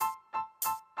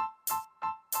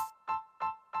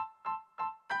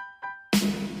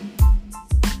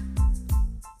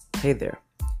Hey there.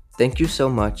 Thank you so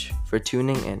much for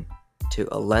tuning in to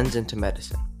A Lens into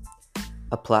Medicine,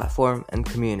 a platform and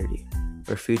community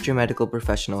where future medical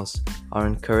professionals are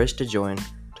encouraged to join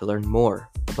to learn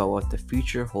more about what the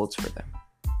future holds for them.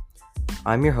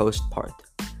 I'm your host, Parth.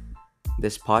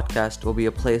 This podcast will be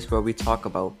a place where we talk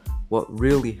about what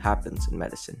really happens in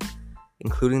medicine,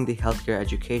 including the healthcare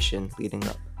education leading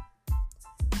up.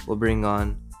 We'll bring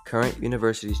on current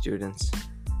university students,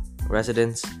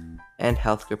 residents, and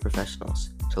healthcare professionals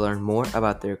to learn more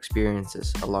about their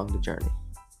experiences along the journey.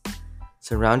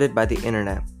 Surrounded by the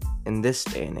internet, in this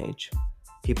day and age,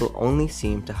 people only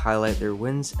seem to highlight their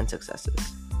wins and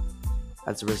successes.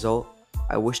 As a result,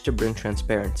 I wish to bring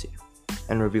transparency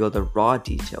and reveal the raw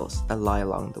details that lie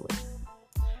along the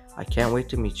way. I can't wait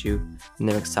to meet you, and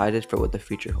I'm excited for what the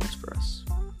future holds for us.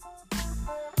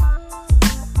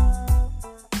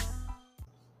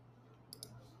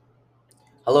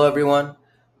 Hello everyone,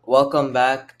 welcome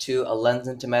back to A Lens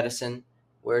into Medicine,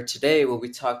 where today we'll be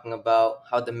talking about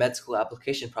how the med school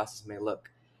application process may look,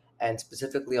 and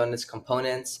specifically on its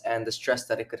components and the stress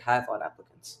that it could have on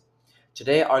applicants.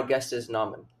 Today our guest is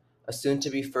Nauman, a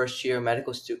soon-to-be first-year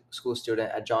medical school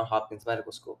student at Johns Hopkins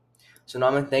Medical School. So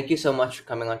Nauman, thank you so much for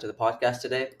coming onto the podcast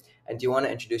today, and do you want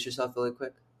to introduce yourself really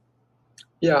quick?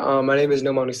 Yeah, my name is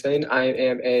Nauman Hussain. I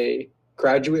am a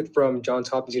graduate from Johns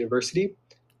Hopkins University.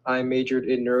 I majored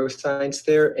in neuroscience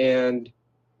there, and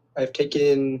I've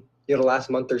taken the last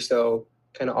month or so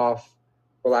kind of off,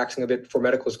 relaxing a bit before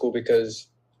medical school because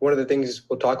one of the things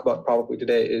we'll talk about probably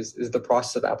today is the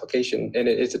process of application, and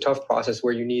it's a tough process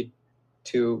where you need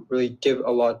to really give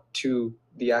a lot to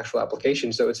the actual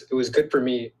application. So it was good for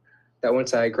me that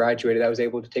once I graduated, I was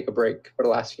able to take a break for the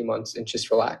last few months and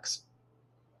just relax.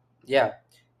 Yeah,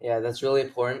 that's really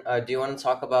important. Do you want to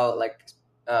talk about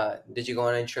did you go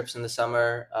on any trips in the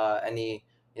summer? Any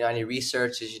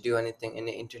research? Did you do anything,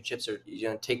 any internships, or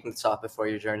taking this off before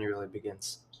your journey really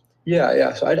begins?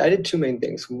 Yeah. So I did two main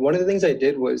things. One of the things I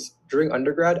did was during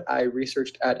undergrad, I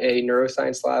researched at a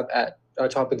neuroscience lab at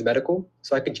Johns Hopkins Medical.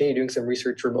 So I continued doing some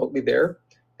research remotely there.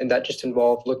 And that just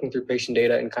involved looking through patient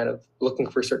data and kind of looking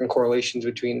for certain correlations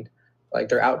between like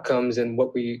their outcomes and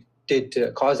what we did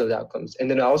to cause those outcomes. And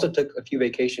then I also took a few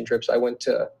vacation trips. I went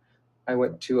to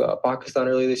Pakistan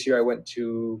earlier this year. I went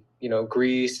to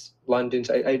Greece, London.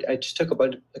 So I just took a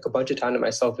bunch of time to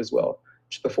myself as well,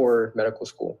 just before medical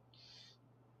school.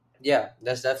 Yeah,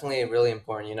 that's definitely really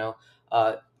important.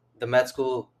 The med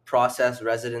school process,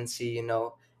 residency.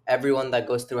 Everyone that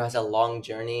goes through has a long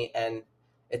journey, and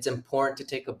it's important to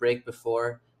take a break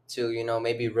before to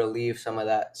maybe relieve some of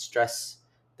that stress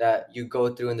that you go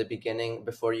through in the beginning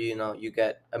before you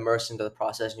get immersed into the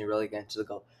process and you really get into the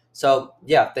goal. So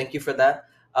yeah, thank you for that.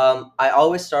 I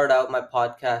always start out my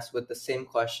podcast with the same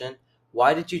question: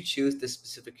 why did you choose this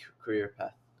specific career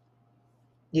path?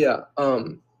 Yeah,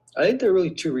 I think there are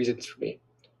really two reasons for me.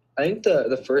 I think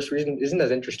the first reason isn't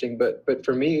as interesting, but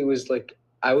for me it was like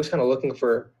I was kind of looking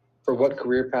for what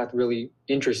career path really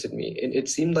interested me. And it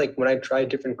seemed like when I tried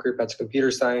different career paths,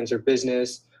 computer science or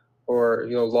business or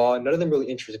law, none of them really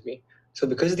interested me. So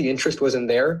because the interest wasn't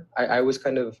there, I was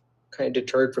kind of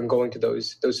deterred from going to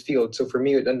those fields. So for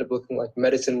me, it ended up looking like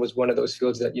medicine was one of those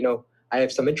fields that I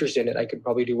have some interest in it. I could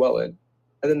probably do well in.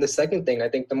 And then the second thing, I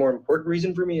think the more important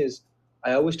reason for me is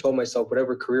I always told myself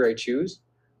whatever career I choose,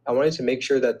 I wanted to make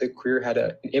sure that the career had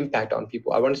an impact on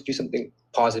people. I wanted to do something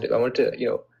positive. I wanted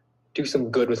to, do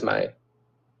some good with my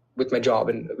job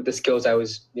and with the skills I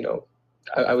was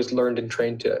learned and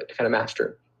trained to kind of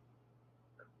master.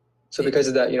 So because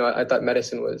of that, I thought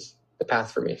medicine was the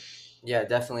path for me. Yeah,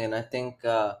 definitely, and I think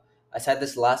I said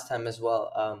this last time as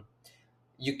well.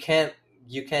 You can't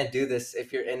you can't do this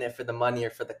if you're in it for the money or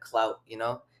for the clout.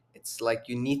 It's like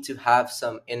you need to have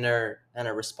some inner kind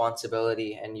of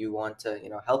responsibility, and you want to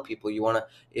help people.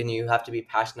 And you have to be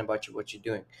passionate about what you're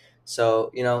doing.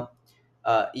 So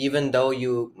even though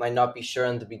you might not be sure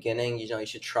in the beginning, you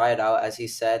should try it out. As he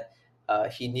said,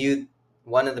 he knew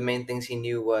one of the main things he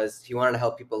knew was he wanted to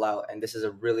help people out, and this is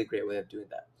a really great way of doing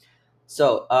that.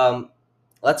 So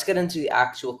let's get into the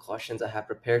actual questions I have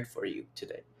prepared for you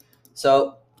today.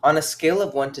 So, on a scale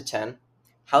of 1 to 10,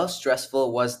 how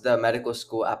stressful was the medical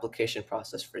school application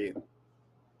process for you?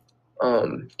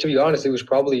 To be honest, it was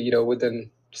probably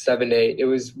within 7 to 8. It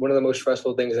was one of the most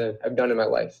stressful things I've done in my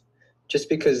life, just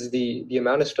because the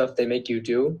amount of stuff they make you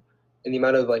do and the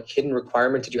amount of like hidden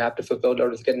requirements that you have to fulfill in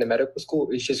order to get into medical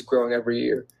school is just growing every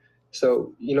year.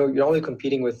 So you're not only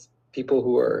competing with people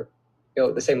who are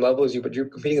the same level as you, but you're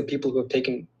competing with people who have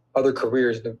taken other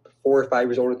careers, 4 or 5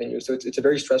 years older than you. So it's a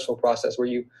very stressful process where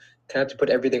you kind of have to put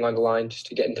everything on the line just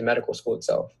to get into medical school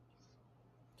itself.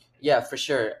 Yeah, for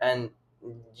sure. And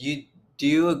You do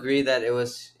you agree that it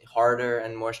was harder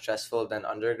and more stressful than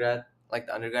undergrad, like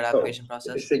the undergrad Oh, application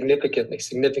process?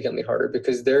 significantly harder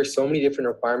because there are so many different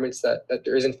requirements that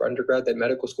there isn't for undergrad that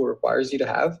medical school requires you to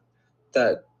have.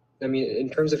 That I mean, in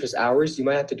terms of just hours, you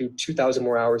might have to do 2,000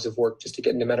 more hours of work just to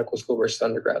get into medical school versus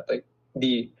undergrad. Like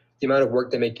the amount of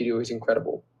work they make you do is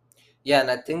incredible. Yeah,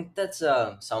 and I think that's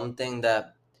something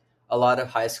that a lot of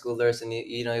high schoolers and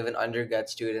even undergrad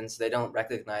students, they don't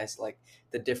recognize like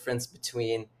the difference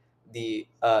between the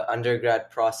undergrad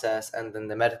process and then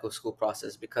the medical school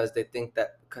process, because they think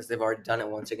that because they've already done it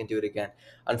once they can do it again.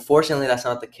 Unfortunately, that's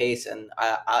not the case, and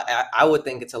I would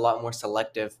think it's a lot more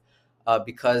selective,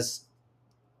 because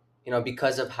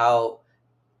because of how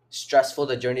stressful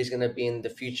the journey is going to be in the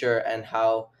future, and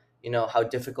how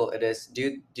difficult it is.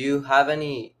 Do you have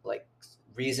any like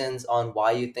reasons on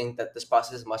why you think that this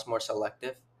process is much more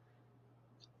selective?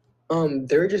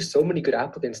 There are just so many good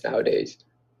applicants nowadays.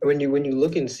 When you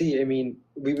look and see, I mean,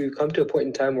 we've come to a point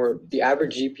in time where the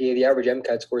average GPA, the average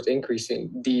MCAT score is increasing.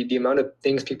 The amount of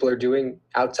things people are doing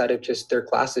outside of just their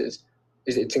classes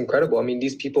is it's incredible. I mean,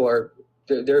 these people are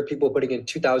there are people putting in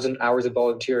 2,000 hours of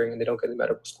volunteering and they don't get into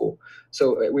medical school.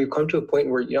 So we've come to a point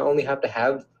where you not only have to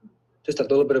have just a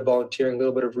little bit of volunteering, a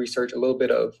little bit of research, a little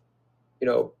bit of you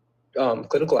know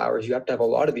clinical hours. You have to have a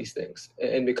lot of these things,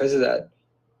 and because of that,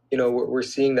 we're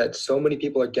seeing that so many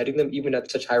people are getting them even at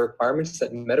such high requirements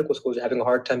that medical schools are having a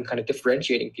hard time kind of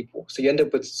differentiating people. So you end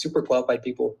up with super qualified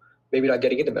people maybe not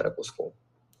getting into medical school.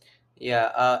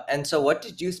 Yeah, and so what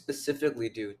did you specifically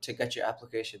do to get your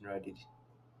application ready?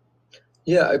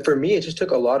 Yeah, for me, it just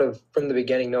took a lot of from the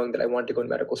beginning knowing that I wanted to go to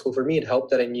medical school. For me, it helped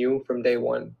that I knew from day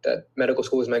one that medical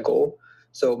school was my goal.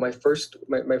 So my first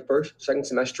second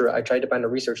semester, I tried to find a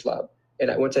research lab,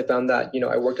 and once I found that,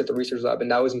 I worked at the research lab,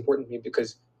 and that was important to me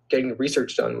because getting the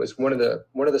research done was one of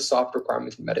the soft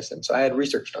requirements in medicine. So I had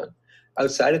research done.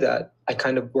 Outside of that, I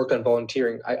kind of worked on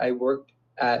volunteering. I worked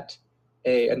at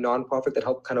a nonprofit that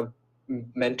helped kind of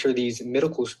mentor these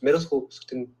middle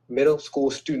school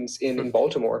students in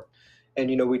Baltimore, and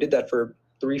we did that for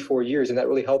 3 4 years, and that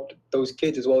really helped those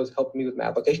kids as well as helped me with my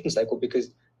application cycle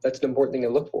because that's an important thing to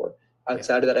look for. Yeah.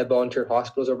 Outside of that, I volunteered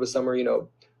hospitals over the summer.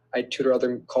 I tutor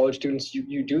other college students.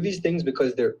 You do these things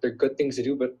because they're good things to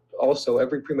do, but also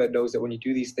every pre-med knows that when you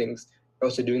do these things, you're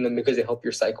also doing them because they help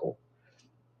your cycle.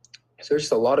 So there's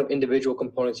just a lot of individual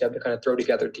components you have to kind of throw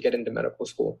together to get into medical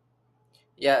school.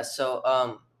 Yeah,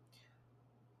 so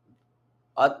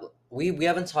we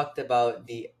haven't talked about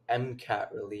the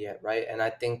MCAT really yet, right? And I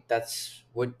think that's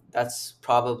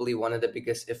probably one of the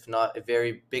biggest, if not a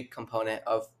very big component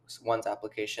of one's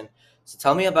application. So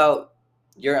tell me about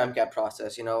your MCAT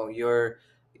process. Your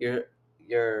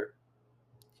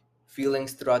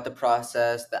feelings throughout the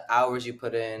process, the hours you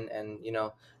put in, and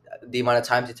the amount of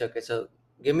times you took it. So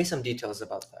give me some details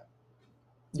about that.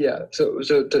 Yeah. So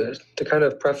to kind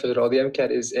of preface it all, the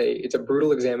MCAT it's a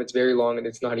brutal exam. It's very long and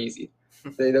it's not easy.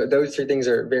 Those three things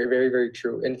are very, very, very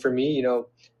true. And for me,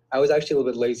 I was actually a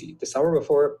little bit lazy. The summer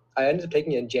before, I ended up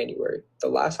taking it in January. The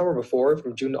last summer before,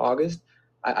 from June to August,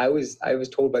 I was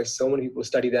told by so many people to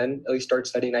study then, at least start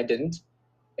studying. I didn't,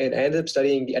 and I ended up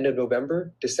studying the end of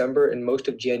November, December, and most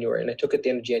of January. And I took it at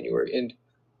the end of January. And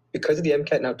because of the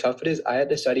MCAT and how tough it is, I had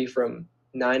to study from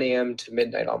 9 a.m. to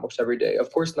midnight almost every day.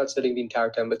 Of course, not studying the entire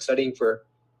time, but studying for,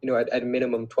 at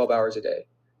minimum 12 hours a day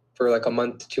for like a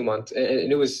month, 2 months.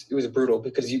 And it was brutal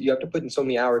because you have to put in so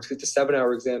many hours. It's a 7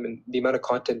 hour exam and the amount of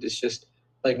content is just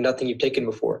like nothing you've taken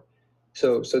before.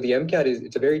 So the MCAT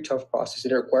it's a very tough process.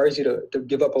 It requires you to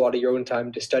give up a lot of your own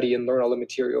time to study and learn all the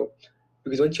material.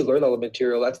 Because once you learn all the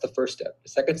material, that's the first step. The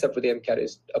second step for the MCAT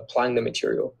is applying the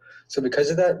material. So because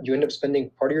of that, you end up spending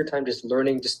part of your time just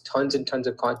learning just tons and tons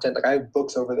of content. Like I have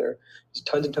books over there, just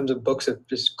tons and tons of books of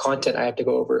just content I have to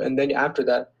go over. And then after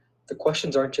that, the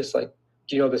questions aren't just like,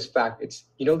 do you know this fact? It's,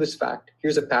 you know this fact.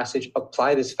 Here's a passage.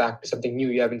 Apply this fact to something new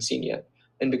you haven't seen yet.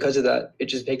 And because of that, it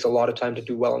just takes a lot of time to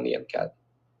do well on the MCAT.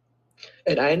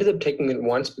 And I ended up taking it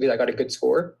once because I got a good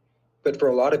score. But for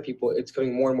a lot of people, it's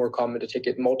becoming more and more common to take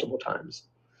it multiple times.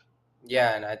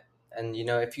 Yeah, and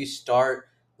if you start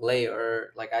late,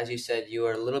 or like as you said, you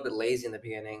are a little bit lazy in the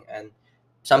beginning, and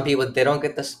some people, they don't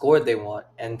get the score they want,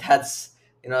 and that's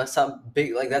some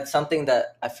big, like that's something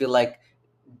that I feel like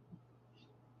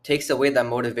takes away that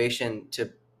motivation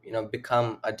to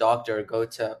become a doctor or go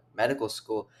to medical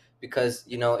school, because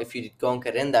if you don't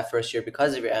get in that first year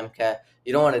because of your MCAT,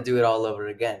 you don't want to do it all over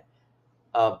again.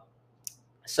 uh,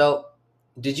 so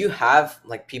did you have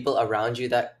like people around you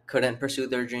that couldn't pursue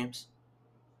their dreams?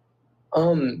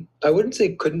 I wouldn't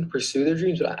say couldn't pursue their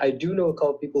dreams, but I do know a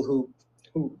couple of people who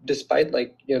who, despite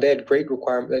like they had great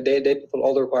requirement, they fulfilled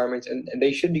all the requirements, and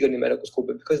they should be going to medical school,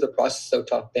 but because the process is so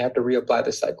tough, they have to reapply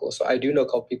the cycle. So I do know a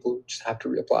couple people who just have to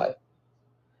reapply.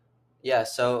 Yeah,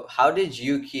 so how did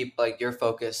you keep like your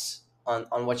focus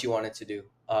on what you wanted to do?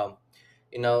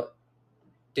 You know,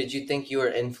 did you think you were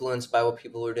influenced by what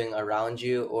people were doing around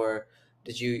you, or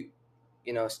did you,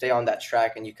 stay on that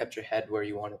track and you kept your head where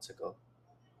you wanted to go?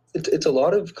 It's a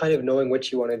lot of kind of knowing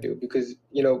what you want to do because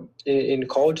in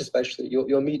college especially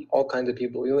you'll meet all kinds of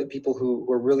people. You'll meet people who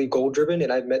are really goal driven,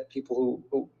 and I've met people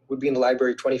who would be in the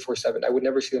library 24/7. I would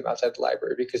never see them outside the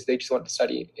library because they just want to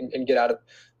study and get out of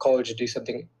college and do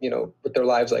something with their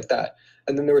lives like that.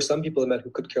 And then there were some people I met who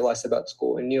could care less about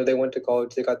school, and they went to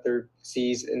college, they got their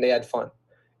C's, and they had fun.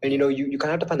 And Yeah. you kind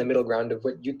of have to find the middle ground of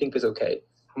what you think is okay,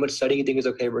 how much studying you think is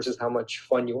okay versus how much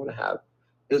fun you want to have.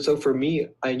 And so for me,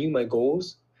 I knew my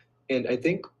goals, and I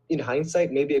think in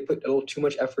hindsight, maybe I put a little too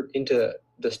much effort into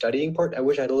the studying part. I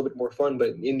wish I had a little bit more fun,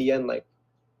 but in the end, like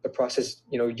the process,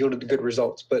 yielded good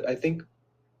results. But I think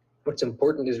what's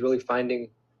important is really finding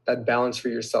that balance for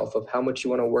yourself of how much you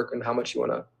want to work and how much you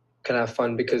want to kind of have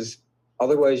fun, because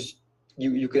otherwise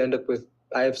you could end up with.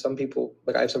 I have some people,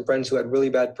 like I have some friends who had really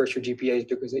bad first year GPAs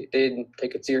because they didn't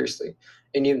take it seriously,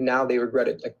 and even now they regret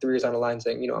it. Like 3 years down the line,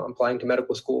 saying, I'm applying to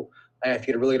medical school, I have to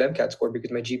get a really good MCAT score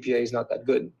because my GPA is not that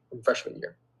good from freshman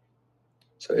year.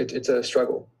 So it's a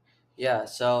struggle. Yeah,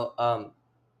 so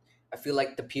I feel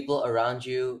like the people around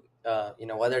you,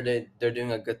 whether they're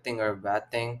doing a good thing or a bad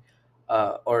thing,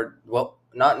 or well,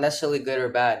 not necessarily good or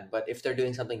bad, but if they're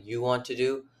doing something you want to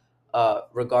do,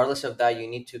 regardless of that, you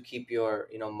need to keep your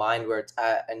mind where it's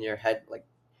at and your head like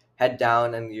head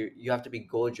down, and you have to be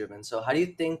goal driven. So how do you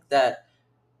think that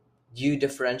you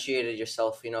differentiated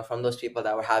yourself, from those people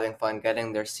that were having fun,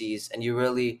 getting their C's, and you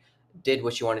really did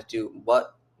what you wanted to do?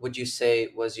 What would you say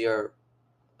was your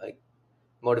like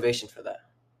motivation for that?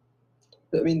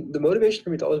 I mean, the motivation for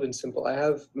me has always been simple. I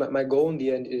have my goal in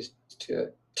the end is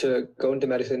to go into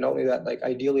medicine. Not only that, like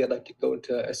ideally, I'd like to go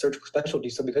into a surgical specialty.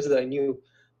 So because of that, I knew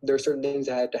there are certain things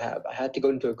I had to have. I had to go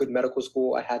into a good medical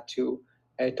school. I had to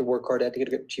work hard. I had to get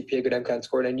a good GPA, good MCAT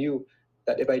score, and I knew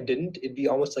that if I didn't, it'd be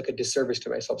almost like a disservice to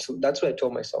myself. So that's what I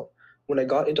told myself when I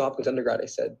got into Hopkins undergrad. I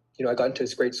said, I got into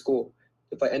this great school.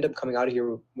 If I end up coming out of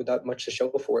here without much to show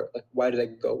for it, like why did I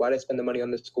go? Why did I spend the money on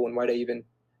this school, and why did I even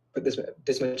put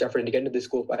this much effort into getting to this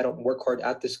school if I don't work hard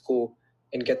at this school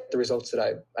and get the results that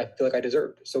I feel like I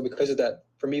deserved. So because of that,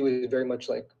 for me, it was very much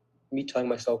like me telling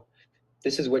myself,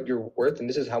 this is what you're worth, and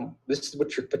this is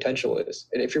what your potential is.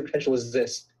 And if your potential is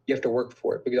this, you have to work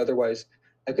for it, because otherwise,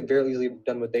 I could very easily have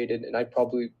done what they did, and I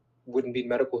probably wouldn't be in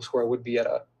medical school. I would be at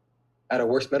a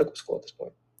worse medical school at this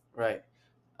point. Right.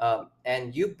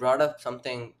 And you brought up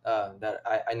something that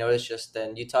I noticed just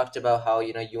then. You talked about how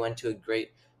you went to a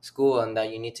great school and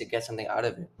that you need to get something out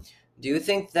of it. Do you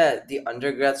think that the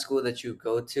undergrad school that you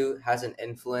go to has an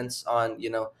influence on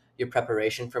your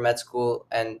preparation for med school,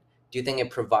 and do you think it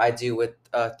provides you with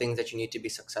things that you need to be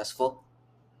successful?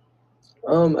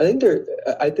 I think there.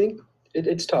 I think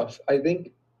it's tough. I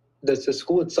think the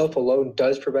school itself alone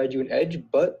does provide you an edge,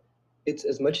 but it's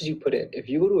as much as you put in. If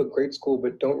you go to a great school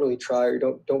but don't really try or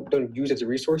don't use its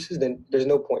resources, then there's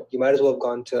no point. You might as well have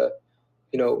gone to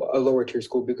a lower tier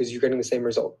school because you're getting the same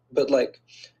result. But like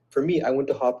for me, I went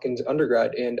to Hopkins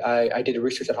undergrad, and I did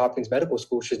research at Hopkins Medical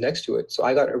School, which is next to it. So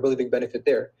I got a really big benefit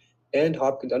there. And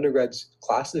Hopkins undergrad's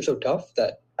classes are so tough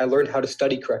that I learned how to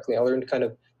study correctly. I learned kind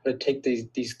of how to take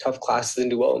these tough classes and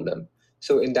do well in them.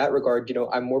 So in that regard,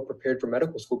 I'm more prepared for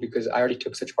medical school because I already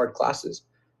took such hard classes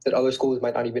that other schools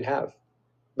might not even have.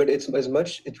 But it's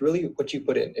really what you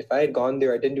put in. If I had gone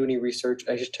there, I didn't do any research,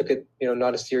 I just took it,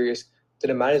 not as serious, then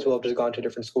I might as well have just gone to a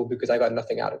different school because I got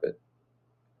nothing out of it.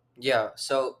 Yeah.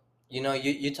 So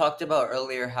you talked about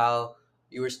earlier how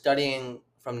you were studying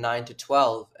from 9 to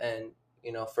 12, and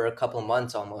for a couple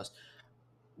months almost.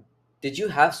 Did you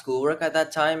have schoolwork at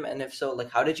that time? And if so,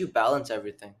 like, how did you balance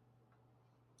everything?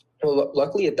 Well,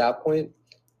 luckily at that point,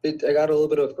 I got a little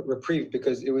bit of reprieve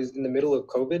because it was in the middle of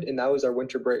COVID, and that was our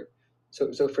winter break.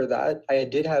 So for that, I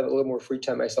did have a little more free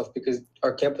time myself because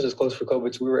our campus was closed for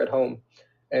COVID, so we were at home.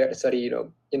 I got to study,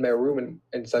 in my room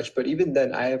and such. But even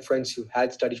then, I have friends who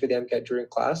had studied for the MCAT during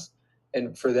class,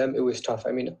 and for them, it was tough.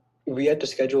 I mean, we had to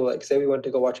schedule, like, say we wanted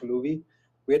to go watch a movie,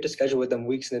 we had to schedule with them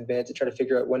weeks in advance to try to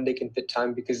figure out when they can fit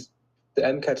time, because the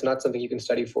MCAT's not something you can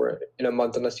study for in a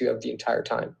month unless you have the entire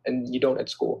time, and you don't at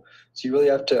school. So you really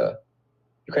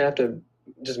you kind of have to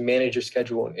just manage your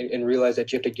schedule and realize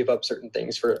that you have to give up certain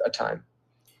things for a time.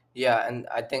 Yeah, and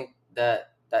I think that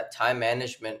time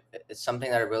management is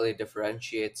something that really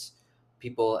differentiates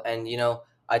people. And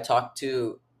I talked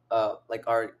to like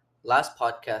our last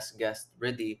podcast guest,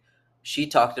 Riddhi, she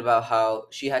talked about how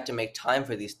she had to make time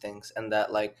for these things, and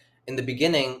that like in the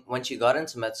beginning when she got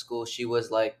into med school, she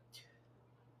was like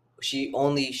she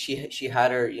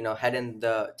had her head in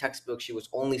the textbook. She was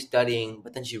only studying,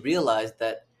 but then she realized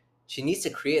that she needs to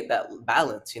create that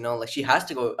balance. Like she has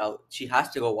to go out, she has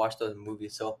to go watch those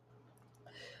movies. So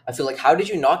I feel like, how did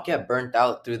you not get burnt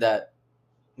out through that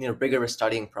rigorous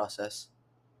studying process?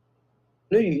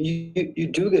 No, you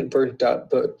do get burnt out,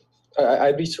 but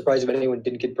I'd be surprised if anyone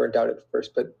didn't get burnt out at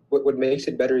first. But what makes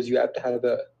it better is you have to have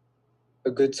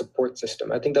a good support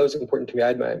system. I think that was important to me. I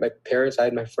had my parents, I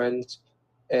had my friends,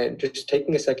 and just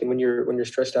taking a second when you're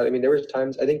stressed out. I mean, there was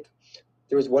times, I think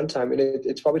there was one time, and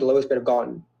it's probably the lowest grade I've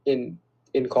gotten in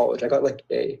college. I got like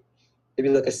maybe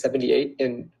like a 78,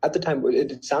 and at the time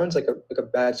it sounds like a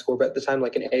bad score, but at the time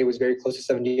like an A was very close to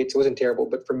 78, so it wasn't terrible.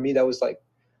 But for me, that was like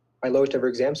my lowest ever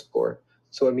exam score.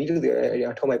 So immediately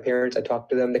I told my parents, I talked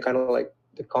to them. They kind of like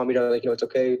they calmed me down, like, it's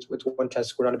okay. It's one test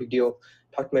score, not a big deal.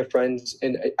 Talked to my friends,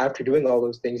 and after doing all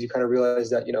those things, you kind of realize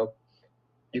that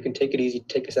you can take it easy,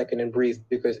 take a second, and breathe,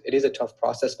 because it is a tough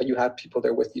process, but you have people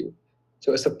there with you.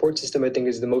 So a support system, I think,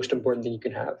 is the most important thing you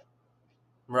can have.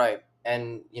 Right.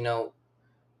 And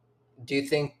do you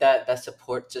think that that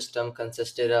support system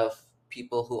consisted of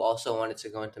people who also wanted to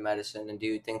go into medicine? And do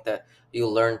you think that you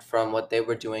learned from what they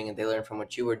were doing and they learned from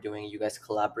what you were doing? You guys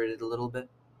collaborated a little bit?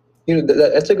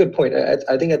 That's a good point.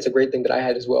 I think that's a great thing that I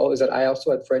had as well, is that I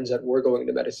also had friends that were going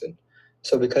into medicine.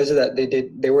 So because of that,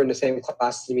 they were in the same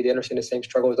class as me. They understand the same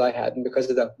struggles I had, and because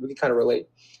of that, we could kind of relate.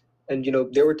 And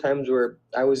there were times where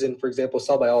I was in, for example,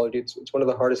 cell biology. It's one of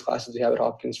the hardest classes we have at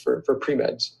Hopkins for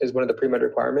pre-meds, is one of the pre-med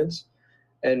requirements.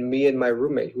 And me and my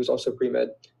roommate, who was also pre-med,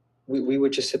 we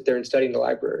would just sit there and study in the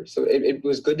library. So it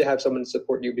was good to have someone to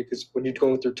support you, because when you're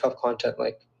going through tough content,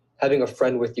 like having a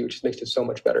friend with you just makes it so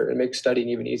much better. It makes studying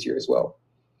even easier as well.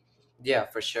 Yeah,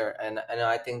 for sure. And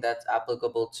I think that's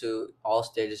applicable to all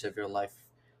stages of your life.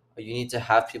 You need to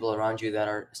have people around you that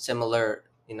are similar,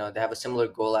 they have a similar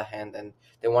goal at hand and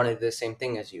they want to do the same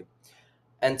thing as you.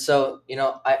 And so,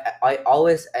 I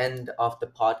always end off the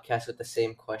podcast with the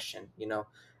same question.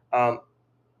 Um,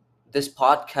 this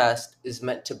podcast is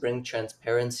meant to bring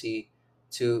transparency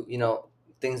to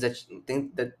things that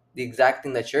think that the exact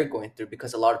thing that you're going through,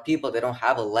 because a lot of people, they don't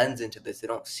have a lens into this, they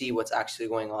don't see what's actually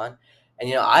going on.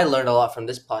 And I learned a lot from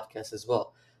this podcast as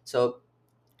well. So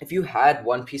if you had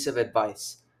one piece of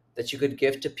advice that you could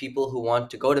give to people who want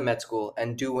to go to med school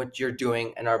and do what you're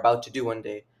doing and are about to do one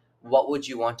day, what would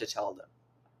you want to tell them?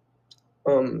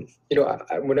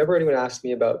 Whenever anyone asks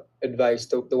me about advice,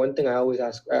 the one thing I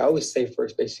always say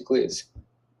first, basically, is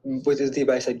what is the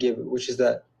advice I give, which is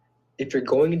that if you're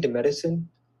going into medicine,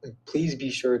 like, please be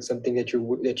sure it's something that you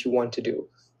want to do.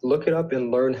 Look it up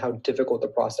and learn how difficult the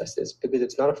process is, because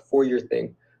it's not a 4 year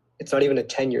thing. It's not even a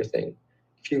 10 year thing.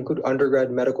 If you include undergrad,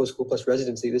 medical school plus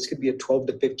residency, this could be a 12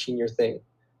 to 15 year thing.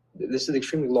 This is an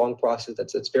extremely long process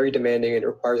that's very demanding and it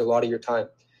requires a lot of your time.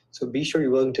 So be sure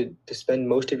you're willing to spend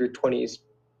most of your 20s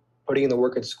putting in the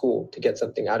work at school to get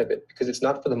something out of it, because it's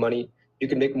not for the money. You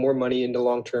can make more money in the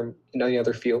long term in any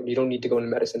other field. You don't need to go into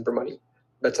medicine for money.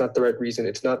 That's not the right reason.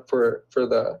 It's not for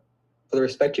the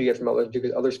respect you get from others,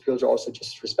 because other fields are also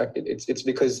just respected. It's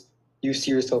because you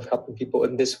see yourself helping people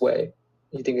in this way.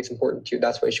 You think it's important to you.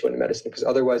 That's why you should go into medicine, because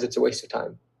otherwise it's a waste of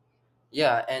time.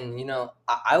 Yeah, and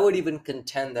I would even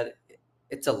contend that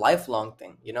it's a lifelong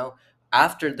thing.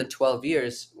 After the 12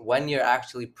 years, when you're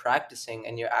actually practicing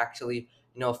and you're actually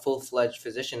a full-fledged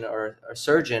physician or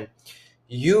surgeon,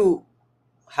 you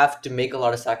have to make a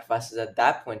lot of sacrifices at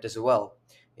that point as well.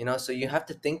 So you have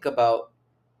to think about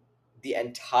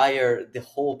the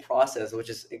whole process, which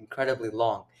is incredibly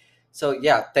long. So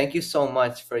yeah, thank you so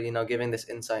much for giving this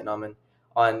insight, Nauman,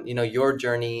 on your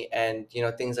journey and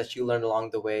things that you learned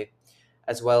along the way,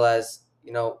 as well as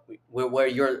where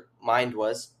your mind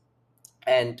was.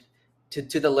 And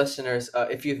to the listeners,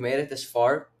 if you've made it this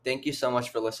far, thank you so much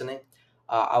for listening.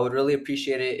 I would really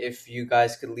appreciate it if you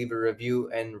guys could leave a review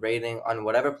and rating on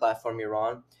whatever platform you're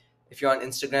on. If you're on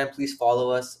Instagram, please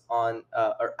follow us on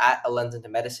or at A Lens Into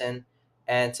Medicine,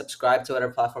 and subscribe to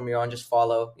whatever platform you're on. Just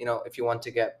follow, if you want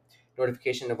to get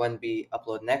notification of when we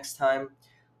upload next time.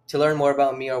 To learn more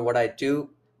about me or what I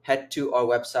do, head to our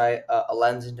website,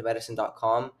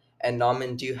 alensintomedicine.com. And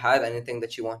Nauman, do you have anything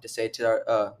that you want to say to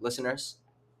our listeners?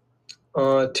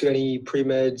 To any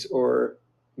pre-meds or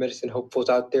medicine hopefuls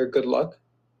out there, good luck.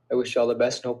 I wish you all the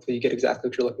best, and hopefully you get exactly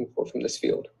what you're looking for from this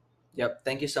field. Yep.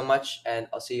 Thank you so much, and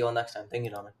I'll see you all next time. Thank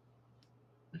you,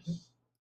 Nauman.